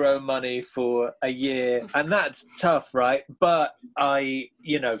zero money for a year, and that's tough, right? But I,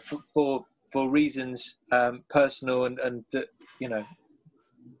 for reasons personal and that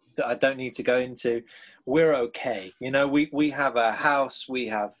that I don't need to go into, we're okay. We have a house, we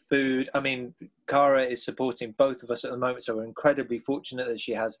have food. I mean, Cara is supporting both of us at the moment, so we're incredibly fortunate that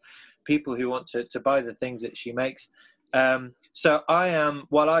she has people who want to buy the things that she makes. So I am,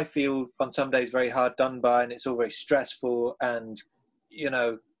 while I feel on some days very hard done by, and it's all very stressful, and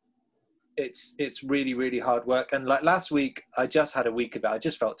it's really, really hard work. And like last week, I just had a week of it. I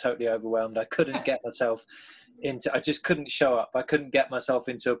just felt totally overwhelmed. I couldn't get myself I just couldn't show up. I couldn't get myself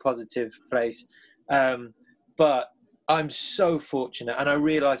into a positive place. But I'm so fortunate. And I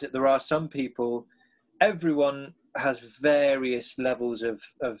realize that there are some people, everyone has various levels of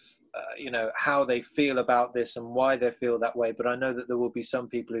how they feel about this and why they feel that way. But I know that there will be some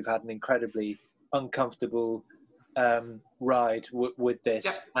people who've had an incredibly uncomfortable ride with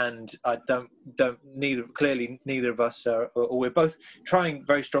this, and I neither of us are, or we're both trying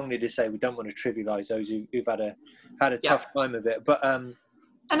very strongly to say we don't want to trivialize those who've had a tough time of it, but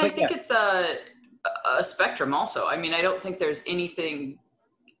I think it's a spectrum also. I mean, I don't think there's anything,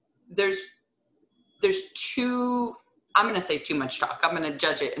 there's I'm going to say too much talk. I'm going to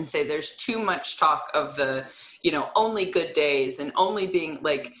judge it and say there's too much talk of the, only good days, and only being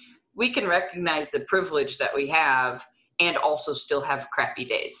like, we can recognize the privilege that we have and also still have crappy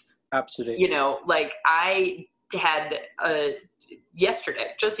days. Absolutely. Like I had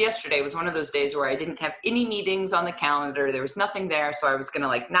just yesterday was one of those days where I didn't have any meetings on the calendar. There was nothing there. So I was going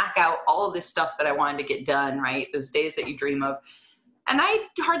to knock out all of this stuff that I wanted to get done, right? Those days that you dream of. And I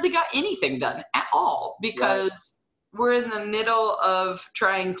hardly got anything done at all because we're in the middle of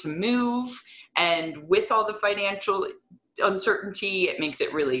trying to move, and with all the financial uncertainty, it makes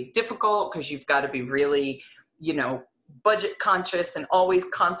it really difficult because you've got to be really, budget conscious and always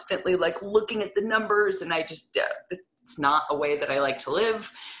constantly looking at the numbers. And I just, it's not a way that I like to live.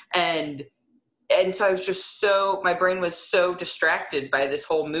 And so I was just my brain was so distracted by this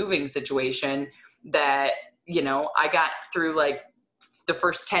whole moving situation that, I got through the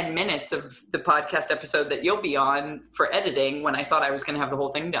first 10 minutes of the podcast episode that you'll be on for editing when I thought I was going to have the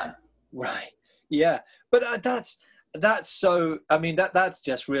whole thing done. Right. Yeah. But that's so, I mean, that's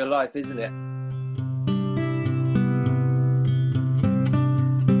just real life, isn't it?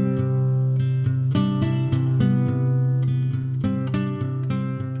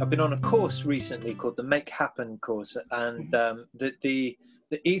 I've been on a course recently called the Make Happen course, and the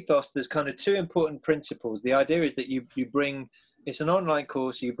ethos, there's kind of two important principles. The idea is that you bring, it's an online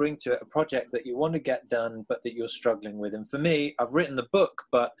course, you bring to it a project that you want to get done, but that you're struggling with. And for me, I've written the book,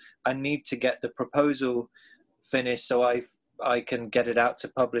 but I need to get the proposal finished so I can get it out to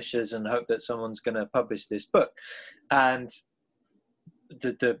publishers and hope that someone's going to publish this book. And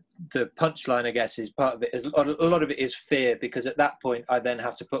the punchline, I guess, is part of it is a lot of it is fear, because at that point I then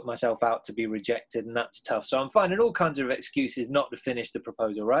have to put myself out to be rejected, and that's tough. So I'm finding all kinds of excuses not to finish the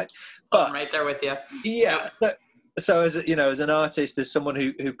proposal, right? But I'm right there with you. Yeah. So as an artist, as someone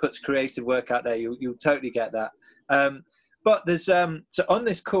who puts creative work out there, you'll totally get that. But there's so on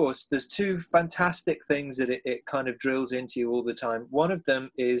this course, there's two fantastic things that it kind of drills into you all the time. One of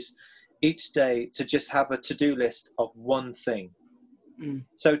them is each day to just have a to-do list of one thing.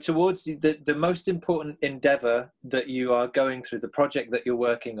 So towards the most important endeavor that you are going through, the project that you're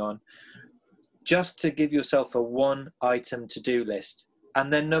working on, just to give yourself a one item to-do list.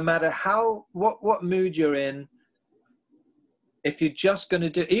 And then no matter what mood you're in, if you're just going to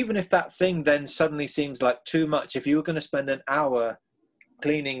do, even if that thing then suddenly seems like too much, if you were going to spend an hour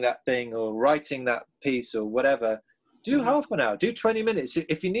cleaning that thing or writing that piece or whatever, do half an hour, do 20 minutes.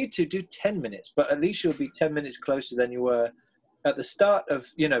 If you need to, do 10 minutes, but at least you'll be 10 minutes closer than you were at the start of,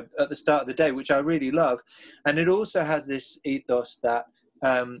 at the start of the day, which I really love. And it also has this ethos that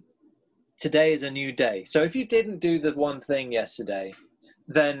today is a new day. So if you didn't do the one thing yesterday,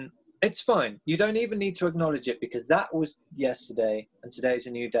 then it's fine. You don't even need to acknowledge it, because that was yesterday and today's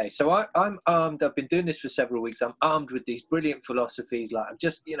a new day. So I'm armed. I've been doing this for several weeks. I'm armed with these brilliant philosophies. Like, I'm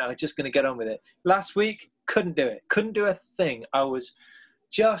just going to get on with it. Last week, couldn't do it. Couldn't do a thing.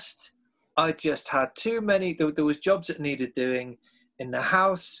 I just had too many. There was jobs that needed doing in the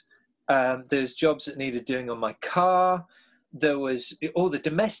house. There's jobs that needed doing on my car. There was all the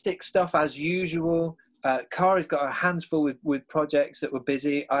domestic stuff as usual. Kara's got her hands full with projects that were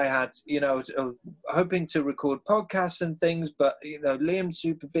busy. I had, hoping to record podcasts and things, but, Liam's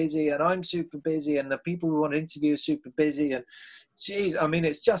super busy and I'm super busy and the people we want to interview are super busy. And geez, I mean,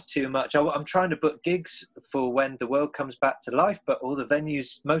 it's just too much. I'm trying to book gigs for when the world comes back to life, but all the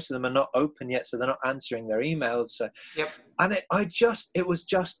venues, most of them are not open yet, so they're not answering their emails. So, yep. And it was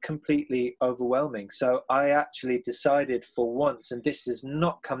just completely overwhelming. So I actually decided for once, and this has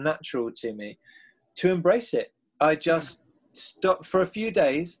not come natural to me, to embrace it. I just stopped for a few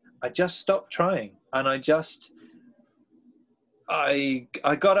days. I just stopped trying, and I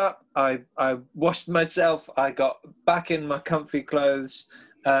got up, I washed myself, I got back in my comfy clothes,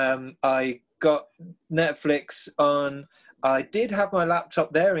 I got Netflix on. I did have my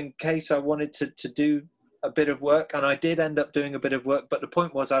laptop there in case I wanted to do a bit of work, and I did end up doing a bit of work, but the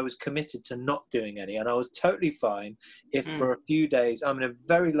point was I was committed to not doing any, and I was totally fine if for a few days. I'm in a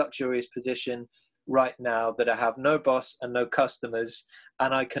very luxurious position right now that I have no boss and no customers,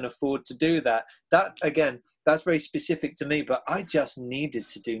 and I can afford to do that. That, again, that's very specific to me, but I just needed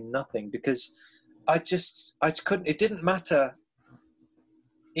to do nothing, because I couldn't. It didn't matter.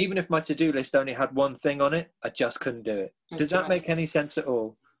 Even if my to-do list only had one thing on it, I just couldn't do it. Does that make any sense at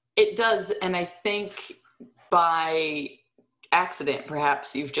all? It does. And I think by accident,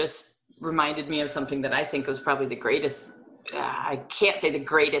 perhaps, you've just reminded me of something that I think was probably the greatest, I can't say the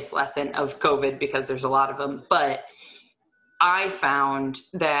greatest lesson of COVID, because there's a lot of them, but I found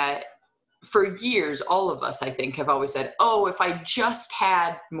that for years, all of us, I think, have always said, oh, if I just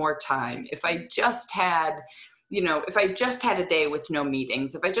had more time, if I just had, if I just had a day with no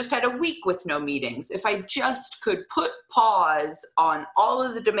meetings, if I just had a week with no meetings, if I just could put pause on all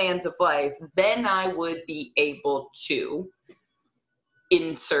of the demands of life, then I would be able to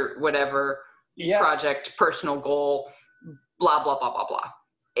insert whatever project, personal goal, blah, blah, blah, blah, blah.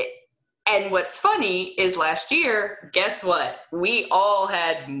 And what's funny is last year, guess what? We all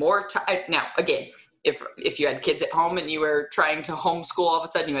had more time. Now, again, if you had kids at home and you were trying to homeschool, all of a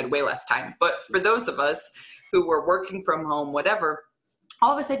sudden you had way less time. But for those of us who were working from home, whatever,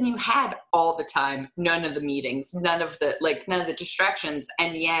 all of a sudden you had all the time, none of the meetings, none of the distractions.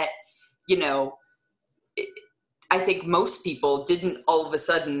 And yet, I think most people didn't all of a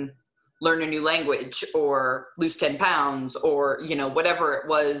sudden learn a new language or lose 10 pounds or, whatever it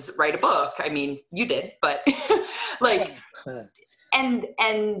was, write a book. I mean, you did, but and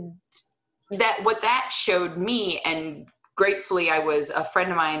that, what that showed me, and gratefully a friend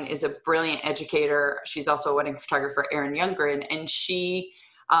of mine is a brilliant educator. She's also a wedding photographer, Erin Youngren. And she,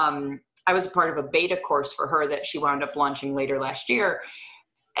 I was a part of a beta course for her that she wound up launching later last year.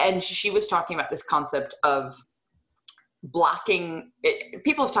 And she was talking about this concept of blocking.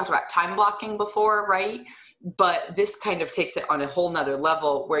 People have talked about time blocking before, right? But this kind of takes it on a whole nother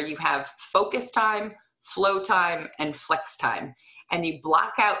level, where you have focus time, flow time, and flex time. And you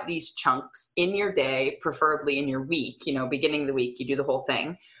block out these chunks in your day, preferably in your week, beginning of the week, you do the whole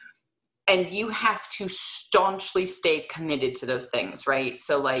thing. And you have to staunchly stay committed to those things, right?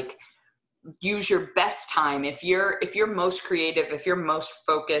 So use your best time. If you're most creative, if you're most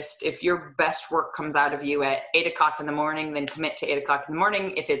focused, if your best work comes out of you at 8:00 in the morning, then commit to 8:00 in the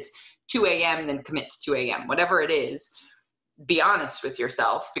morning. If it's 2 a.m., then commit to 2 a.m. Whatever it is, be honest with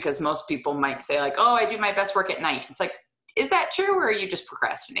yourself, because most people might say oh, I do my best work at night. It's is that true, or are you just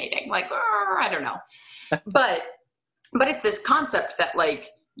procrastinating? I don't know. But it's this concept that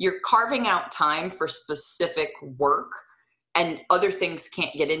you're carving out time for specific work and other things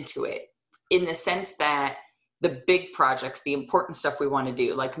can't get into it, in the sense that the big projects, the important stuff we want to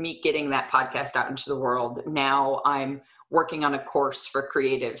do, like me getting that podcast out into the world. Now I'm working on a course for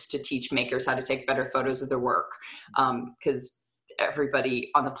creatives to teach makers how to take better photos of their work. Because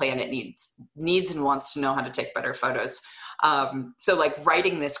everybody on the planet needs and wants to know how to take better photos. So like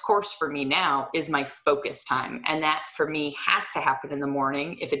writing this course for me now is my focus time. And that for me has to happen in the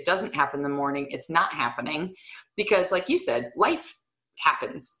morning. If it doesn't happen in the morning, it's not happening, because like you said, life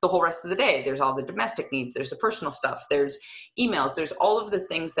happens the whole rest of the day. There's all the domestic needs, there's the personal stuff, there's emails, there's all of the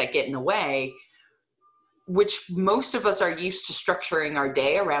things that get in the way, which most of us are used to structuring our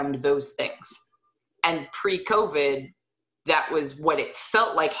day around those things. And pre-COVID, that was what it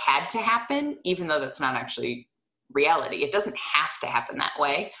felt like had to happen, even though that's not actually reality. It doesn't have to happen that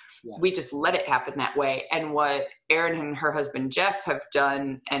way. Yeah. We just let it happen that way. And what Erin and her husband, Jeff, have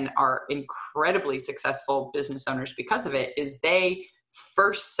done and are incredibly successful business owners because of it is they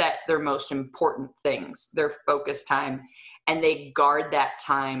first set their most important things, their focus time, and they guard that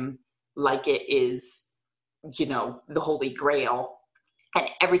time like it is, you know, the Holy Grail, and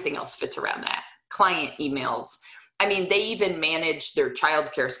everything else fits around that. Client emails. I mean, they even manage their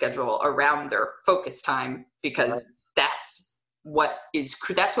childcare schedule around their focus time, because that's what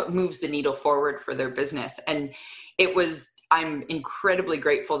moves the needle forward for their business. And I'm incredibly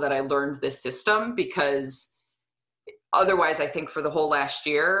grateful that I learned this system, because otherwise, I think for the whole last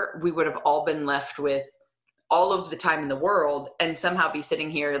year, we would have all been left with all of the time in the world and somehow be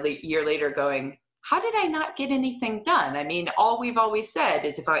sitting here a year later going, how did I not get anything done? I mean, all we've always said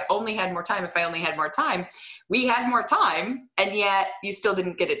is if I only had more time, we had more time, and yet you still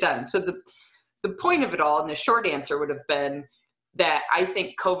didn't get it done. So the point of it all, and the short answer would have been that I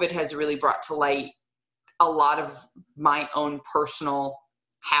think COVID has really brought to light a lot of my own personal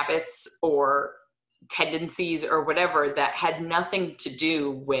habits or tendencies or whatever that had nothing to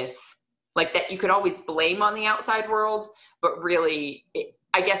do with, like, that you could always blame on the outside world, but really,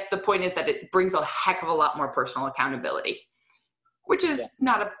 I guess the point is that it brings a heck of a lot more personal accountability, which is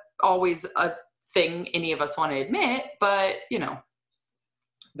not always a thing any of us want to admit, but you know,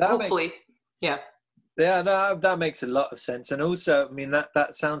 hopefully. That makes a lot of sense. And also, I mean,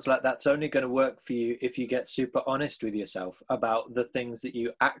 that sounds like that's only going to work for you if you get super honest with yourself about the things that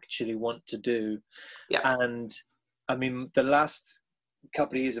you actually want to do. Yeah. And I mean, the last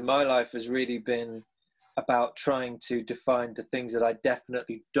couple of years of my life has really been about trying to define the things that I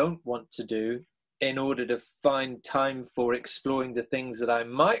definitely don't want to do in order to find time for exploring the things that I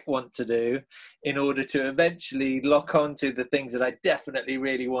might want to do in order to eventually lock onto the things that I definitely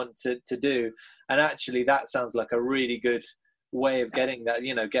really want to do. And actually that sounds like a really good way of getting that,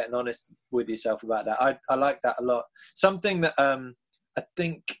 you know, getting honest with yourself about that. I like that a lot. Something that I'm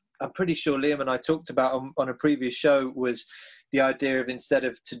pretty sure Liam and I talked about on a previous show was the idea of, instead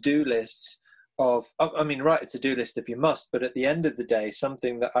of to-do lists, write a to-do list if you must, but at the end of the day,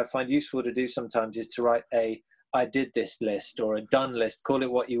 something that I find useful to do sometimes is to write a I did this list or a done list, call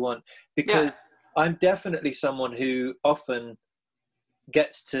it what you want, because I'm definitely someone who often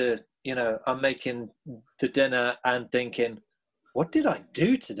gets to, you know, I'm making the dinner and thinking, what did I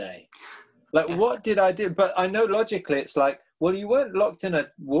do today? Like, what did I do? But I know logically it's like, well, you weren't locked in a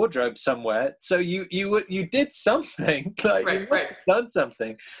wardrobe somewhere, so you did something. Like, you must have done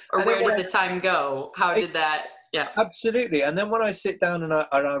something. Or where did the time go? How did that? Yeah, absolutely. And then when I sit down and I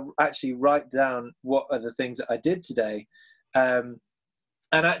actually write down what are the things that I did today, and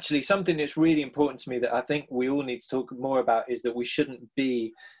actually something that's really important to me that I think we all need to talk more about is that we shouldn't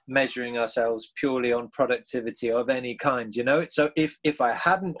be measuring ourselves purely on productivity of any kind. You know, so if I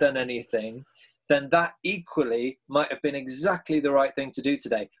hadn't done anything, then that equally might have been exactly the right thing to do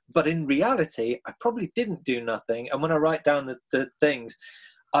today. But in reality, I probably didn't do nothing. And when I write down the things,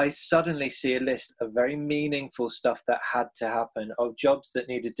 I suddenly see a list of very meaningful stuff that had to happen, of jobs that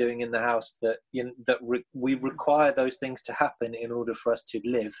needed doing in the house, that we require those things to happen in order for us to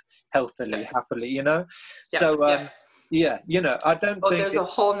live healthily, happily, you know? You know, I don't think... There's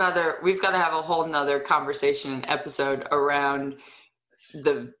we've got to have a whole nother conversation and episode around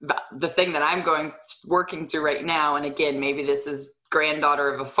the thing that I'm working through right now. And again, maybe this is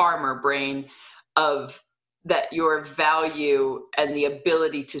granddaughter of a farmer brain, of that your value and the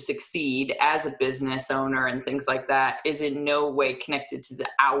ability to succeed as a business owner and things like that is in no way connected to the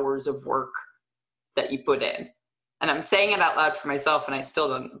hours of work that you put in. And I'm saying it out loud for myself, and I still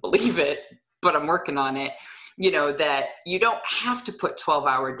don't believe it, but I'm working on it. You know, that you don't have to put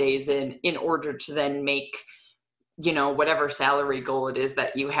 12-hour days in order to then make, you know, whatever salary goal it is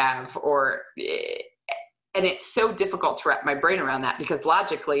that you have, and it's so difficult to wrap my brain around that, because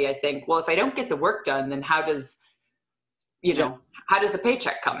logically I think, well, if I don't get the work done, then how does the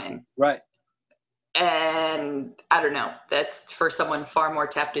paycheck come in? Right. And I don't know, that's for someone far more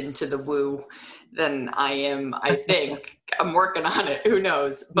tapped into the woo than I am. I think I'm working on it. Who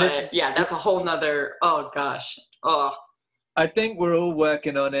knows? But yeah, that's a whole nother, oh gosh. Oh, I think we're all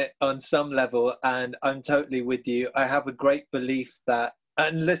working on it on some level, and I'm totally with you. I have a great belief that,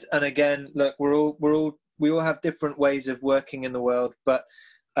 and listen, and again, look, we all have different ways of working in the world, but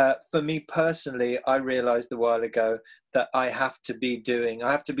for me personally, I realized a while ago that I have to be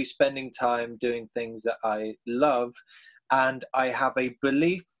spending time doing things that I love, and I have a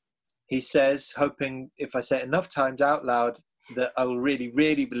belief, he says, hoping if I say it enough times out loud that I will really,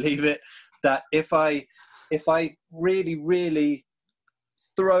 really believe it, that if I really, really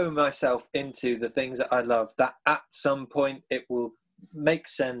throw myself into the things that I love, that at some point it will make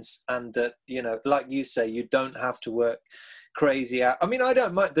sense, and that, you know, like you say, you don't have to work crazy out. I mean, I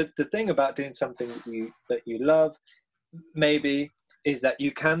don't mind. The thing about doing something that you love, maybe, is that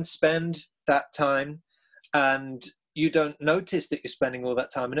you can spend that time and you don't notice that you're spending all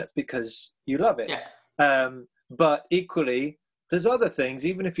that time in it because you love it. Yeah. But equally, there's other things.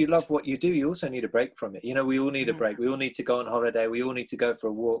 Even if you love what you do, you also need a break from it. You know, we all need a break. We all need to go on holiday. We all need to go for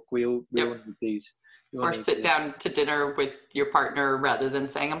a walk. We all need these. Or sit down to dinner with your partner rather than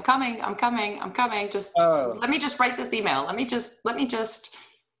saying, I'm coming. Just let me just write this email. Let me just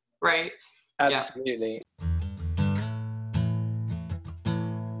right. Absolutely. Yeah.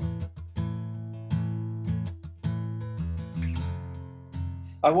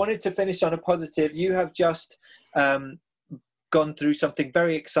 I wanted to finish on a positive. You have just gone through something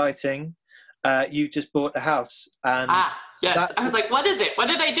very exciting. You just bought a house, and yes, I was like, what is it? What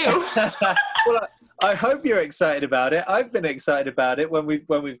did I do? Well, I hope you're excited about it. I've been excited about it when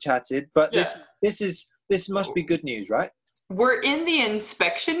we've chatted. But this must be good news, right? We're in the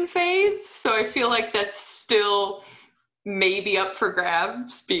inspection phase, so I feel like that's still maybe up for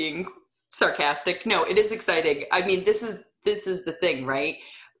grabs. Being sarcastic, no, it is exciting. I mean, this is the thing, right?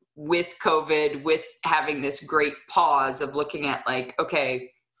 With COVID, with having this great pause of looking at like, okay,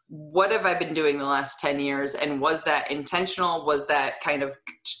 what have I been doing the last 10 years? And was that intentional? Was that kind of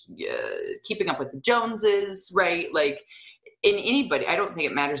keeping up with the Joneses, right? Like in anybody, I don't think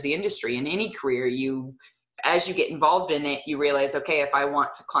it matters the industry. In any career, as you get involved in it, you realize, okay, if I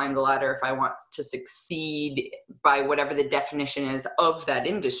want to climb the ladder, if I want to succeed by whatever the definition is of that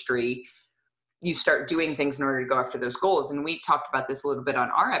industry, you start doing things in order to go after those goals. And we talked about this a little bit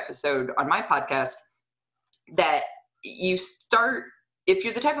on our episode on my podcast, that you start, if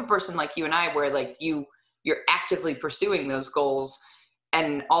you're the type of person like you and I, where like you're actively pursuing those goals,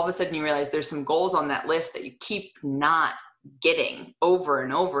 and all of a sudden you realize there's some goals on that list that you keep not getting over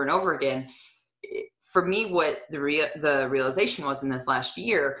and over and over again. For me, what the realization was in this last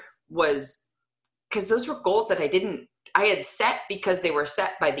year was, because those were goals that I had set because they were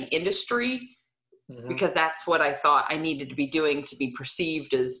set by the industry, because that's what I thought I needed to be doing to be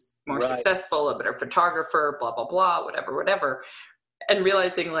perceived as more successful, a better photographer, blah, blah, blah, whatever. And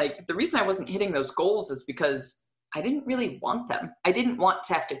realizing like the reason I wasn't hitting those goals is because I didn't really want them. I didn't want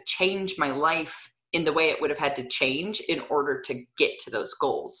to have to change my life in the way it would have had to change in order to get to those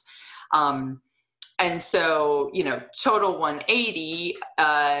goals. And so, you know, total 180,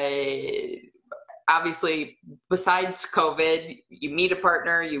 obviously, besides COVID, you meet a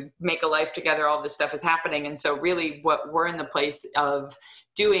partner, you make a life together, all this stuff is happening. And so really what we're in the place of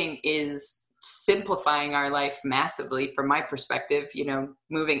doing is simplifying our life massively from my perspective, you know,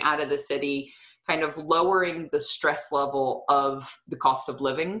 moving out of the city, kind of lowering the stress level of the cost of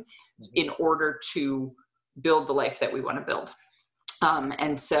living in order to build the life that we want to build.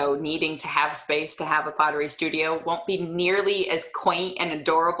 And so needing to have space to have a pottery studio won't be nearly as quaint and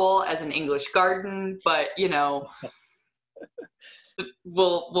adorable as an English garden, but you know,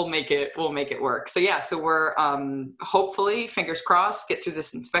 we'll make it work. So yeah, so we're hopefully, fingers crossed, get through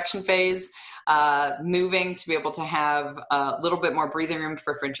this inspection phase, moving to be able to have a little bit more breathing room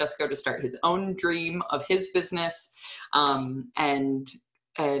for Francesco to start his own dream of his business.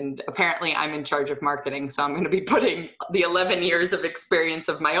 And apparently I'm in charge of marketing. So I'm going to be putting the 11 years of experience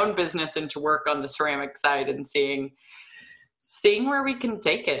of my own business into work on the ceramic side and seeing where we can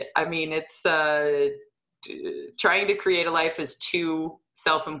take it. I mean, it's trying to create a life as two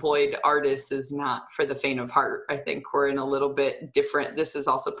self-employed artists is not for the faint of heart. I think we're in a little bit different. This is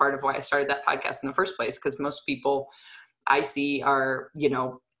also part of why I started that podcast in the first place, because most people I see are, you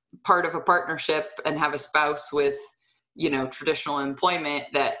know, part of a partnership and have a spouse with, you know, traditional employment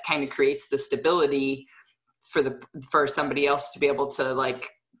that kind of creates the stability for somebody else to be able to like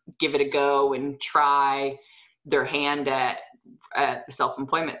give it a go and try their hand at the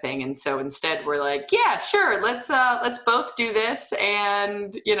self-employment thing. And so instead we're like, yeah, sure. Let's both do this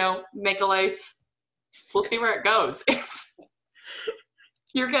and, you know, make a life. We'll see where it goes.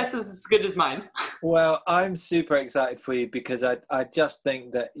 Your guess is as good as mine. Well, I'm super excited for you because I just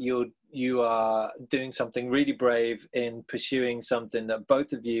think that you are doing something really brave in pursuing something that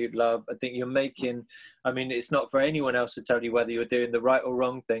both of you love. I think you're making, I mean, it's not for anyone else to tell you whether you're doing the right or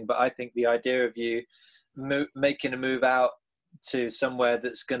wrong thing, but I think the idea of you making a move out to somewhere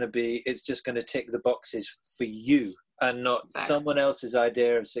that's going to be, it's just going to tick the boxes for you and not someone else's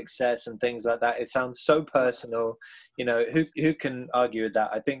idea of success and things like that. It sounds so personal. You know, who can argue with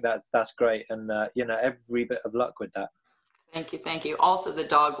that? I think that's great. And, you know, every bit of luck with that. Thank you. Thank you. Also, the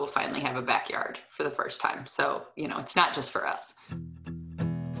dog will finally have a backyard for the first time. So, you know, it's not just for us.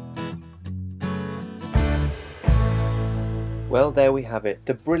 Well, there we have it.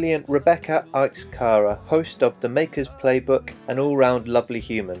 The brilliant Rebecca Ickes Carra, host of The Maker's Playbook, an all-round lovely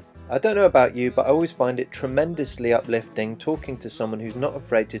human. I don't know about you, but I always find it tremendously uplifting talking to someone who's not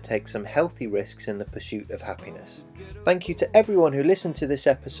afraid to take some healthy risks in the pursuit of happiness. Thank you to everyone who listened to this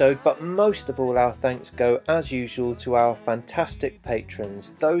episode, but most of all our thanks go, as usual, to our fantastic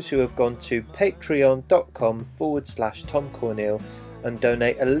patrons, those who have gone to patreon.com/Tom Cornell and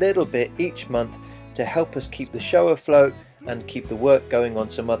donate a little bit each month to help us keep the show afloat and keep the work going on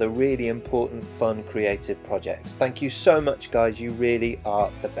some other really important, fun, creative projects. Thank you so much, guys. You really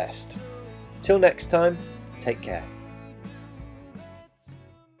are the best. Till next time, take care.